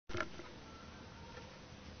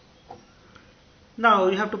Now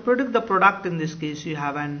you have to predict the product. In this case you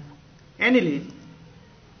have an aniline,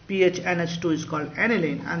 pH NH2 is called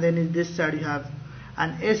aniline, and then in this side you have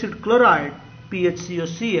an acid chloride, pH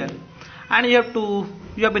COCl, and you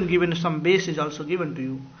have been given some base is also given to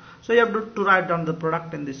you. So you have to write down the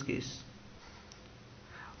product in this case.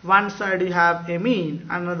 One side you have amine,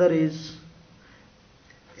 another is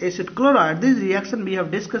acid chloride. This reaction we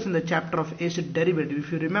have discussed in the chapter of acid derivative,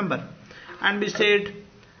 if you remember, and we said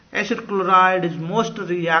acid chloride is most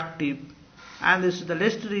reactive and this is the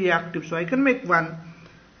least reactive. So I can make one.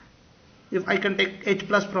 If I can take H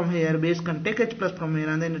plus from here, base can take H plus from here,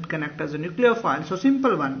 and then it can act as a nucleophile. So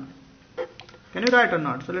simple one. Can you write or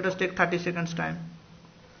not? So let us take 30 seconds time.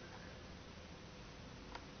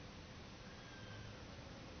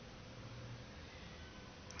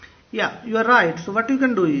 Yeah, you are right. So what you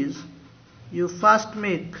can do is, you first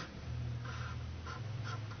make,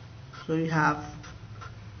 so you have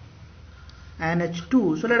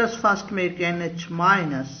NH2. So let us first make NH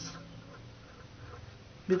minus,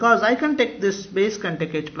 because I can take this base can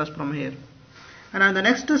take H plus from here. And on the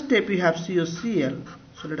next step you have COCl.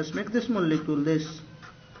 So let us make this molecule this,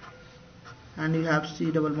 and you have C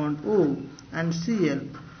double bond O and Cl.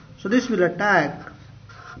 So this will attack,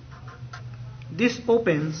 this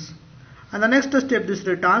opens, and the next step this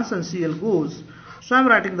returns and Cl goes. So I am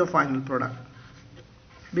writing the final product.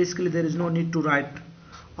 Basically there is no need to write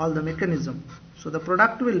all the mechanism. So the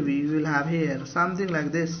product will be, you will have here something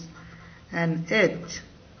like this, and H,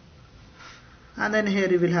 and then here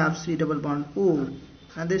you will have C double bond O,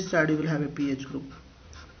 and this side you will have a pH group.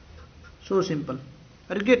 So simple.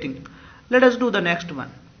 Are you getting? Let us do the next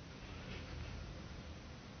one.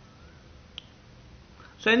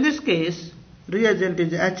 So in this case reagent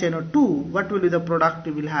is HNO2. What will be the product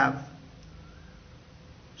you will have?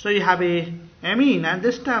 So you have a amine, and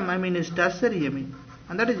this time amine is tertiary amine,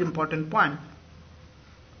 and that is important point.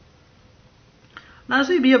 Now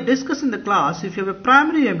see, we have discussed in the class, if you have a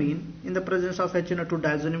primary amine, in the presence of HNO2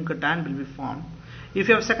 diazonium cation will be formed. If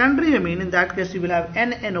you have secondary amine, in that case you will have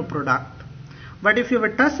NNO product. But if you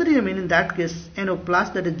have a tertiary amine, in that case NO plus,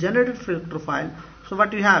 that is generated for electrophile. So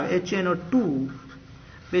what you have, HNO2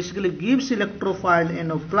 basically gives electrophile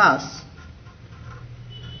NO plus,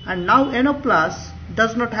 and now NO plus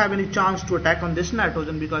does not have any chance to attack on this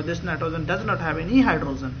nitrogen, because this nitrogen does not have any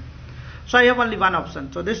hydrogen. So I have only one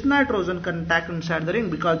option. So this nitrogen can attack inside the ring,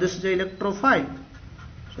 because this is the electrophile.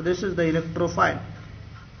 So this is the electrophile.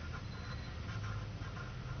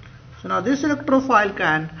 So now this electrophile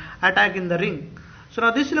can attack in the ring. So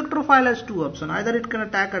now this electrophile has two options. Either it can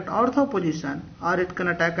attack at ortho position, or it can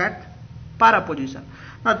attack at para position.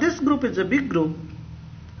 Now this group is a big group.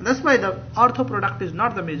 That's why the ortho product is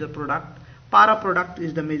not the major product. Para product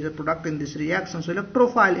is the major product in this reaction. So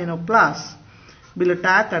electrophile NO plus will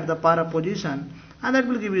attack at the para position, and that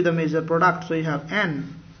will give you the major product. So you have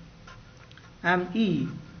N, Me,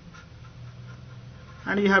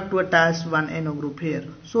 and you have to attach one NO group here.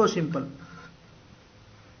 So simple.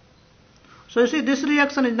 So you see, this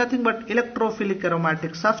reaction is nothing but electrophilic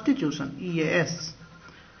aromatic substitution, EAS.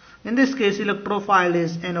 In this case electrophile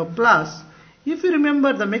is NO plus. If you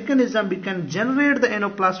remember the mechanism, we can generate the NO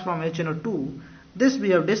plus from HNO2. This we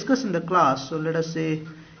have discussed in the class. So let us say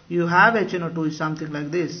you have HNO2 is something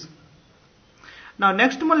like this. Now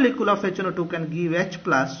next molecule of HNO2 can give H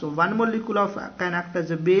plus. So one molecule of can act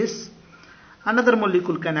as a base, another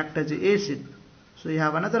molecule can act as an acid. So you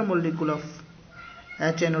have another molecule of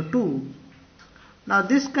HNO2. Now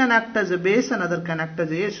this can act as a base, another can act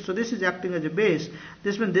as a acid. So this is acting as a base.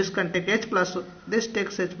 This means this can take H plus. So this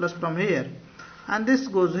takes H plus from here, and this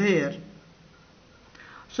goes here.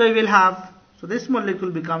 So you will have, so this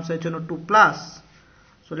molecule becomes HNO2 plus.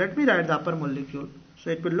 So let me write the upper molecule. So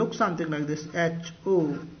it will look something like this,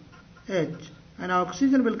 HOH, and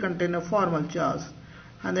oxygen will contain a formal charge,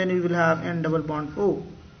 and then you will have N double bond O.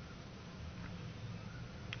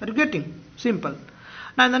 Are you getting? Simple.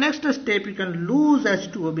 Now in the next step you can lose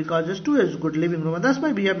H2O, because H2O is good leaving group, and that's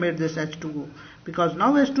why we have made this H2O, because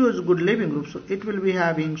now H2O is a good leaving group. So it will be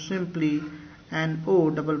having simply an O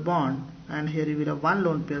double bond, and here you will have one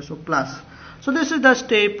lone pair, so plus. So this is the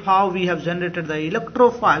step how we have generated the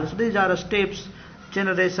electrophile. So these are the steps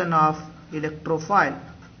generation of electrophile,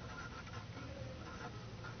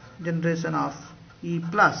 generation of E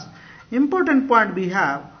plus. Important point we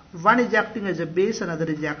have, one is acting as a base, another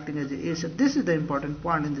is acting as a acid. This is the important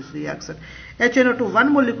point in this reaction. HNO2,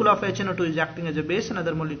 one molecule of HNO2 is acting as a base,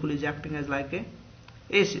 another molecule is acting as like a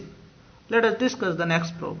acid. Let us discuss the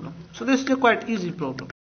next problem. So this is a quite easy problem.